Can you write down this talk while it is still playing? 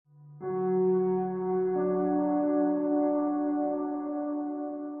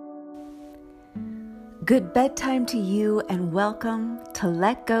Good bedtime to you and welcome to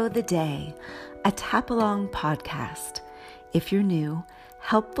Let Go the Day, a tap-along podcast. If you're new,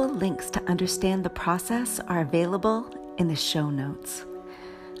 helpful links to understand the process are available in the show notes.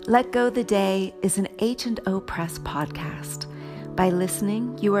 Let Go the Day is an H&O Press podcast. By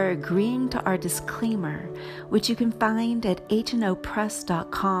listening, you are agreeing to our disclaimer, which you can find at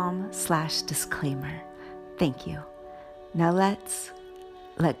hnopress.com/disclaimer. Thank you. Now let's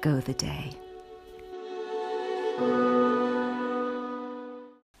let go the day.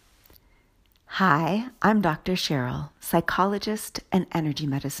 Hi, I'm Dr. Cheryl, psychologist and energy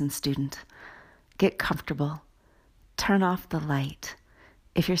medicine student. Get comfortable. Turn off the light.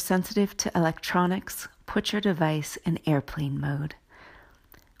 If you're sensitive to electronics, put your device in airplane mode.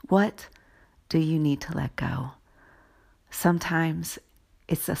 What do you need to let go? Sometimes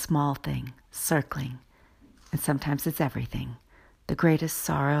it's a small thing, circling, and sometimes it's everything, the greatest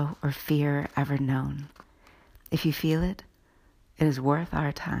sorrow or fear ever known. If you feel it, it is worth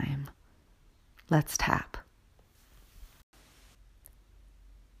our time. Let's tap.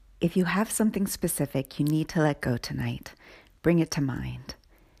 If you have something specific you need to let go tonight, bring it to mind.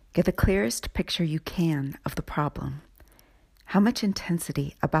 Get the clearest picture you can of the problem. How much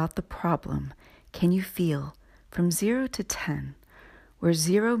intensity about the problem can you feel from 0 to 10, where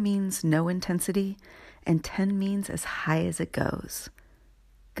 0 means no intensity and 10 means as high as it goes?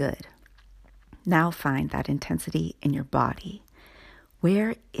 Good. Now find that intensity in your body.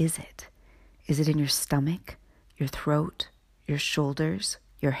 Where is it? Is it in your stomach, your throat, your shoulders,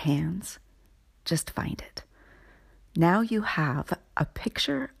 your hands? Just find it. Now you have a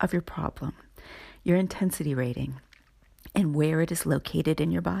picture of your problem, your intensity rating, and where it is located in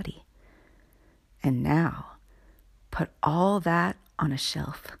your body. And now, put all that on a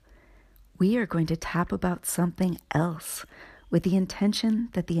shelf. We are going to tap about something else with the intention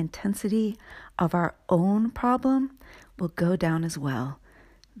that the intensity of our own problem will go down as well.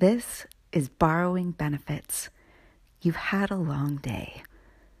 This is borrowing benefits. You've had a long day.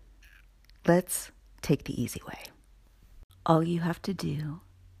 Let's take the easy way. All you have to do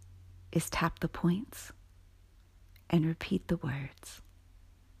is tap the points and repeat the words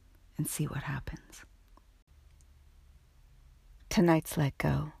and see what happens. Tonight's Let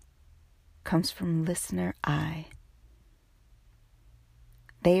Go comes from listener I.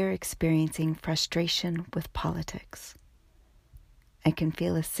 They are experiencing frustration with politics and can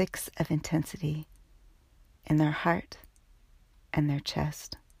feel a 6 of intensity in their heart and their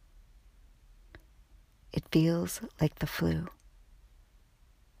chest. It feels like the flu.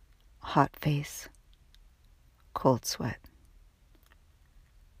 Hot face, cold sweat.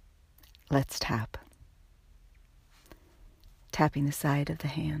 Let's tap. Tapping the side of the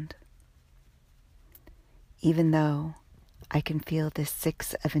hand. Even though I can feel this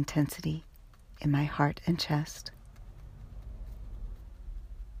 6 of intensity in my heart and chest,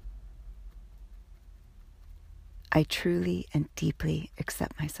 I truly and deeply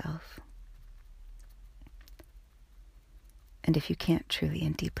accept myself. And if you can't truly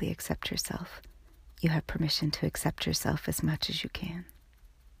and deeply accept yourself, you have permission to accept yourself as much as you can.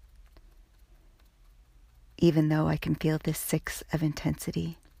 Even though I can feel this 6 of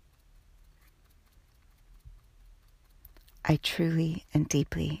intensity, I truly and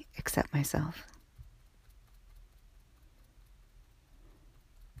deeply accept myself.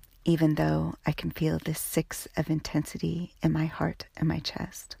 Even though I can feel this 6 of intensity in my heart and my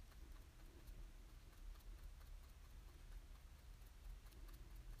chest,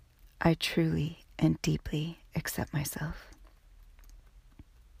 I truly and deeply accept myself.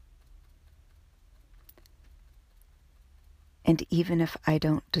 And even if I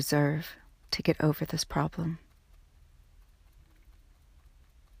don't deserve to get over this problem,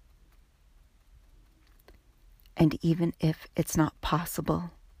 and even if it's not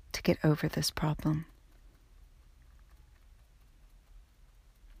possible to get over this problem,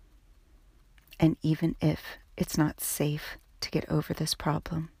 and even if it's not safe to get over this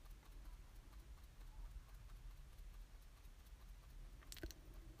problem,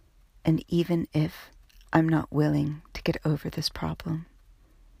 and even if I'm not willing to get over this problem,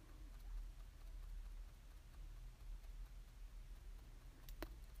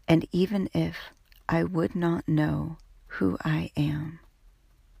 and even if I would not know who I am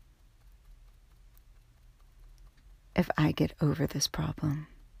if I get over this problem,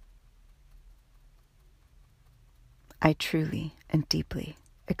 I truly and deeply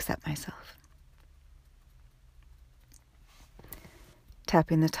accept myself.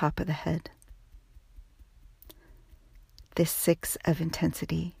 Tapping the top of the head. This 6 of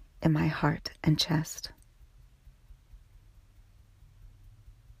intensity in my heart and chest.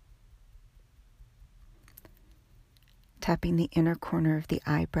 tapping the inner corner of the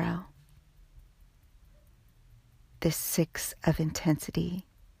eyebrow. This 6 of intensity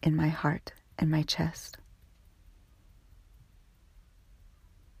in my heart and my chest.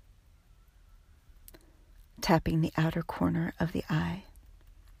 Tapping the outer corner of the eye.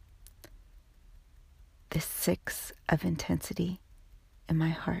 This 6 of intensity in my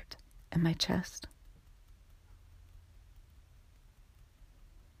heart and my chest.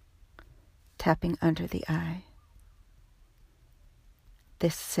 Tapping under the eye.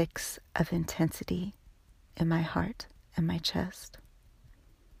 This 6 of intensity in my heart and my chest.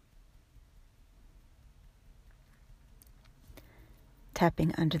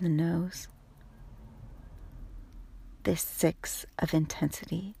 Tapping under the nose. This 6 of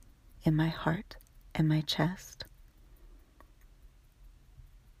intensity in my heart and my chest.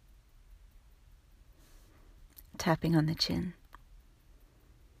 Tapping on the chin.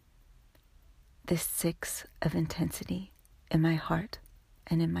 This 6 of intensity in my heart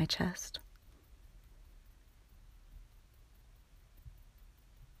and in my chest.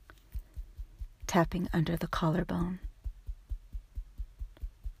 Tapping under the collarbone.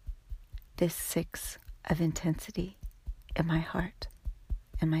 This 6 of intensity in my heart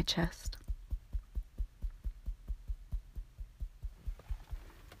and my chest.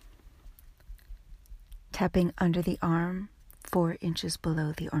 Tapping under the arm 4 inches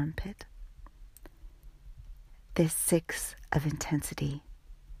below the armpit. This 6 of intensity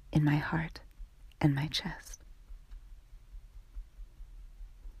in my heart and my chest.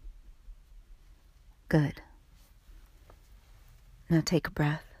 Good. Now take a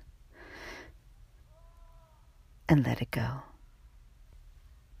breath and let it go.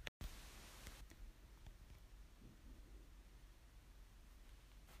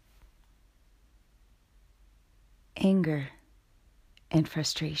 Anger and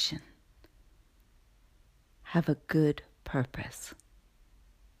frustration have a good purpose.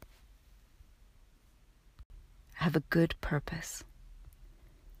 Have a good purpose.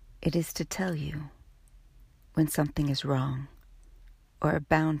 It is to tell you when something is wrong or a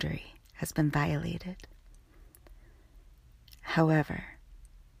boundary has been violated. However,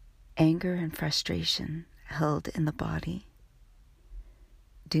 anger and frustration held in the body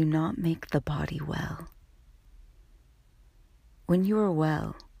do not make the body well. When you are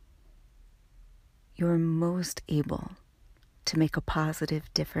well, you are most able to make a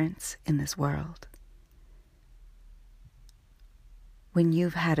positive difference in this world. When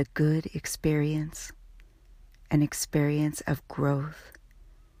you've had a good experience, an experience of growth,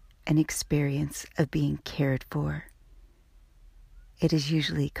 an experience of being cared for, it has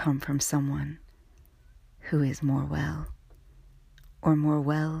usually come from someone who is more well, or more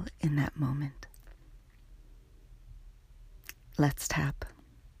well in that moment. Let's tap.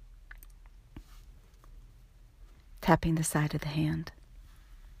 Tapping the side of the hand.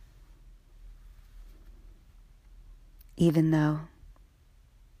 Even though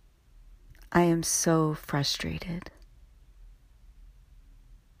I am so frustrated,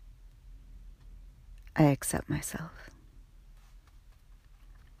 I accept myself.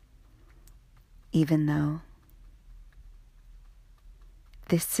 Even though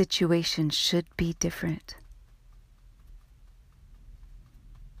this situation should be different,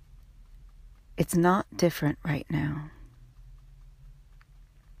 it's not different right now.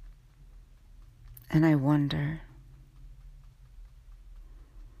 And I wonder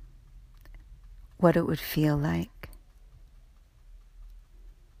what it would feel like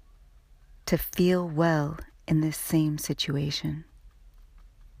to feel well in this same situation.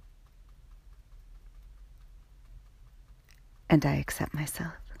 And I accept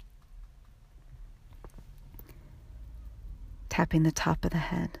myself. Tapping the top of the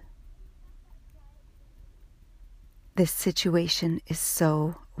head. This situation is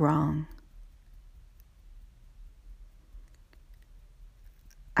so wrong.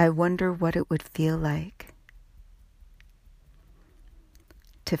 I wonder what it would feel like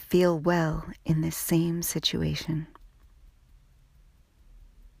to feel well in this same situation.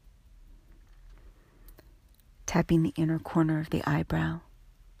 Tapping the inner corner of the eyebrow.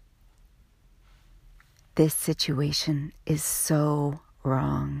 This situation is so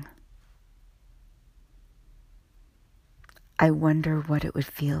wrong. I wonder what it would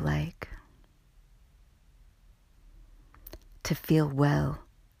feel like to feel well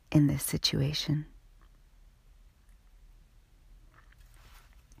in this situation.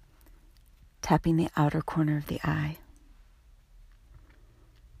 Tapping the outer corner of the eye.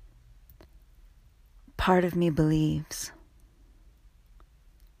 Part of me believes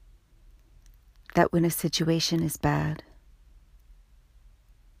that when a situation is bad,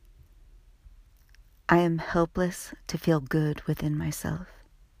 I am helpless to feel good within myself.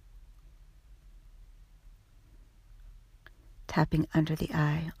 Tapping under the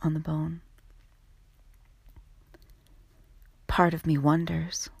eye on the bone. Part of me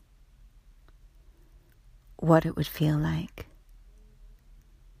wonders what it would feel like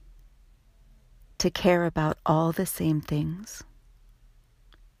to care about all the same things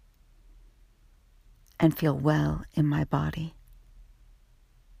and feel well in my body.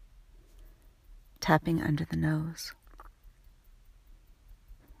 Tapping under the nose.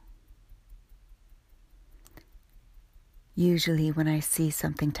 Usually when I see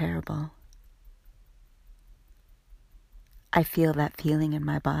something terrible, I feel that feeling in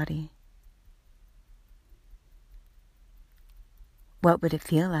my body. What would it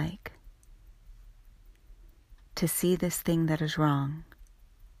feel like to see this thing that is wrong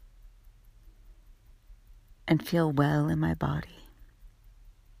and feel well in my body?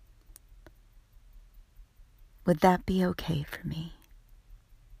 Would that be okay for me?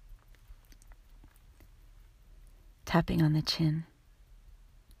 Tapping on the chin.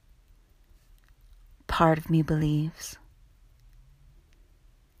 Part of me believes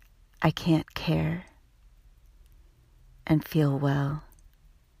I can't care and feel well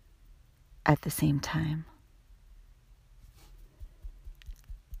at the same time.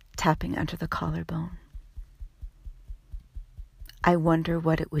 Tapping under the collarbone. I wonder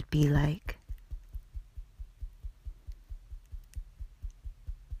what it would be like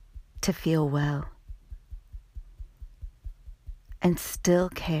to feel well and still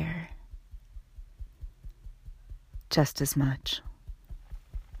care just as much.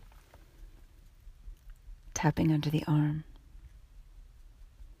 Tapping under the arm.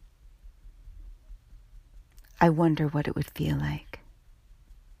 I wonder what it would feel like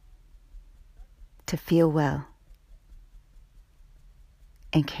to feel well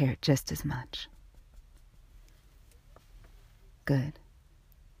and care just as much. Good.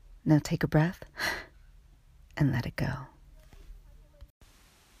 Now take a breath and let it go.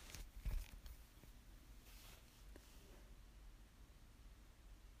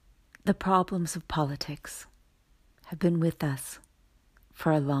 The problems of politics have been with us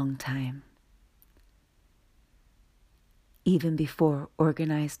for a long time. Even before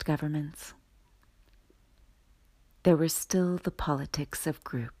organized governments, there were still the politics of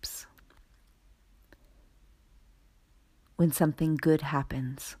groups. When something good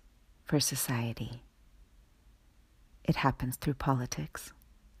happens for society, it happens through politics.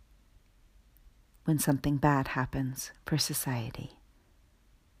 When something bad happens for society,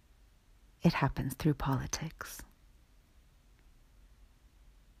 it happens through politics.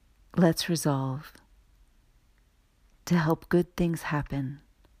 Let's resolve to help good things happen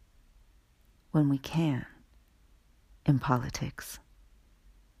when we can in politics,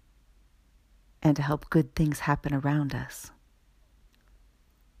 and to help good things happen around us,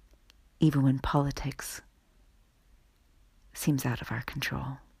 even when politics seems out of our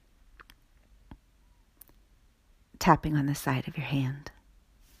control. Tapping on the side of your hand.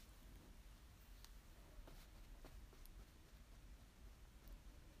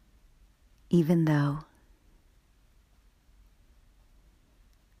 Even though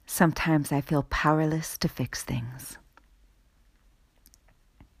sometimes I feel powerless to fix things,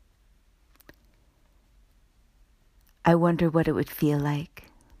 I wonder what it would feel like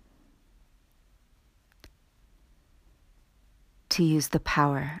to use the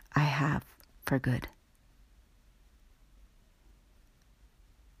power I have for good.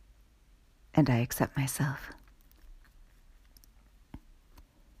 And I accept myself.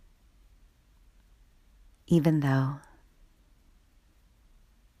 Even though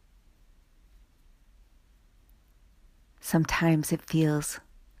sometimes it feels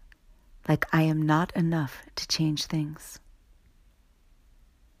like I am not enough to change things.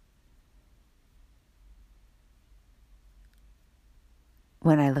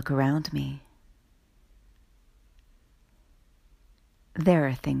 When I look around me, there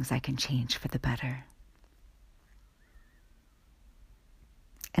are things I can change for the better.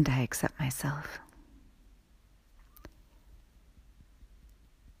 And I accept myself.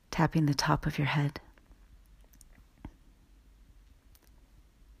 Tapping the top of your head.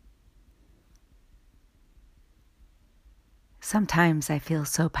 Sometimes I feel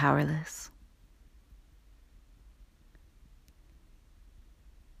so powerless.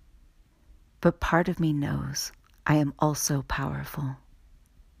 But part of me knows I am also powerful.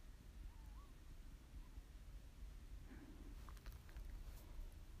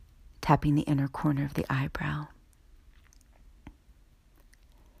 Tapping the inner corner of the eyebrow.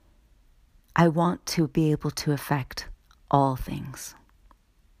 I want to be able to affect all things.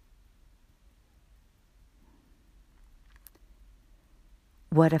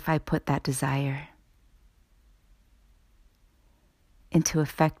 What if I put that desire into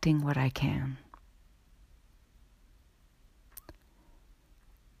affecting what I can?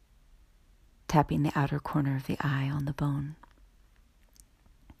 Tapping the outer corner of the eye on the bone.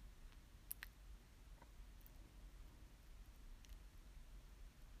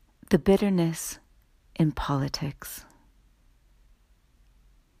 The bitterness in politics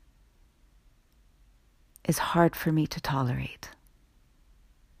is hard for me to tolerate.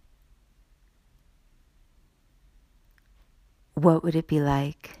 What would it be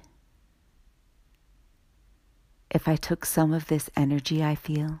like if I took some of this energy I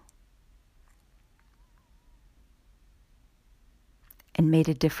feel and made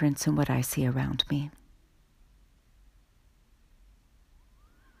a difference in what I see around me?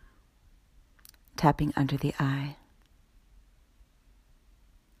 Tapping under the eye.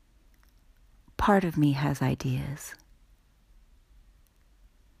 Part of me has ideas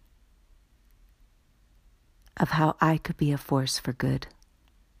of how I could be a force for good.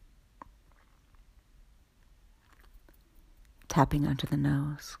 Tapping under the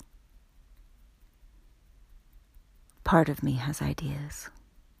nose. Part of me has ideas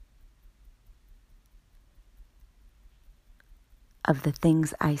of the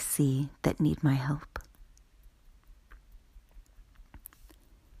things I see that need my help.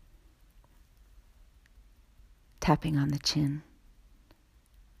 Tapping on the chin.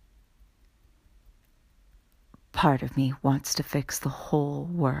 Part of me wants to fix the whole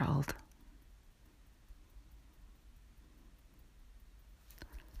world.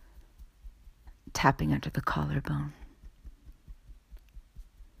 Tapping under the collarbone.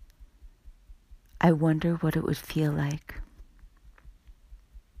 I wonder what it would feel like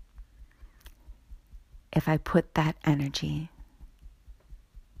if I put that energy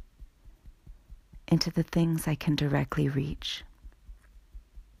into the things I can directly reach.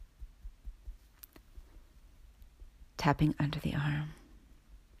 Tapping under the arm.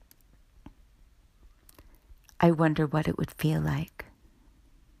 I wonder what it would feel like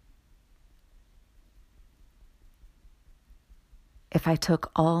if I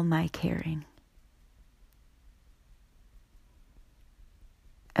took all my caring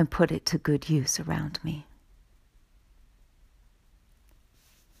and put it to good use around me.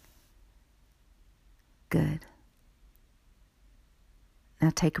 Good.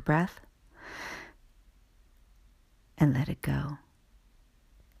 Now take a breath and let it go.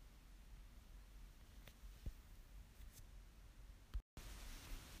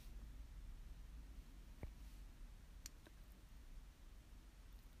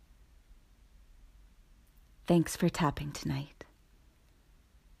 Thanks for tapping tonight.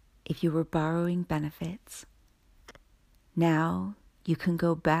 If you were borrowing benefits, now you can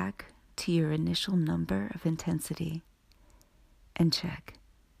go back to your initial number of intensity and check,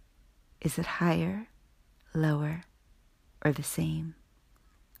 is it higher, lower, or the same?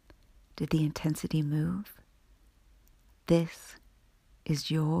 Did the intensity move? This is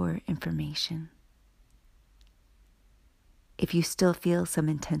your information. If you still feel some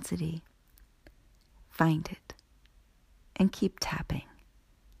intensity, find it and keep tapping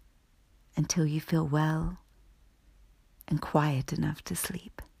until you feel well and quiet enough to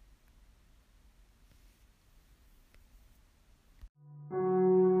sleep.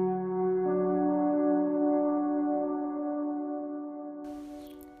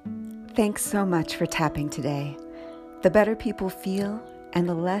 Thanks so much for tapping today. The better people feel and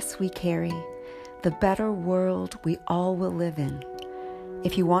the less we carry, the better world we all will live in.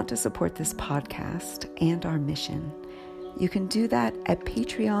 If you want to support this podcast and our mission, you can do that at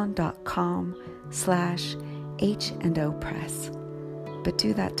patreon.com/H&O Press. But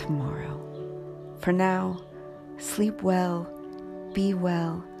do that tomorrow. For now, sleep well, be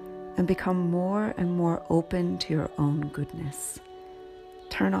well, and become more and more open to your own goodness.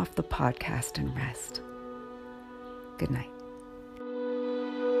 Turn off the podcast and rest. Good night.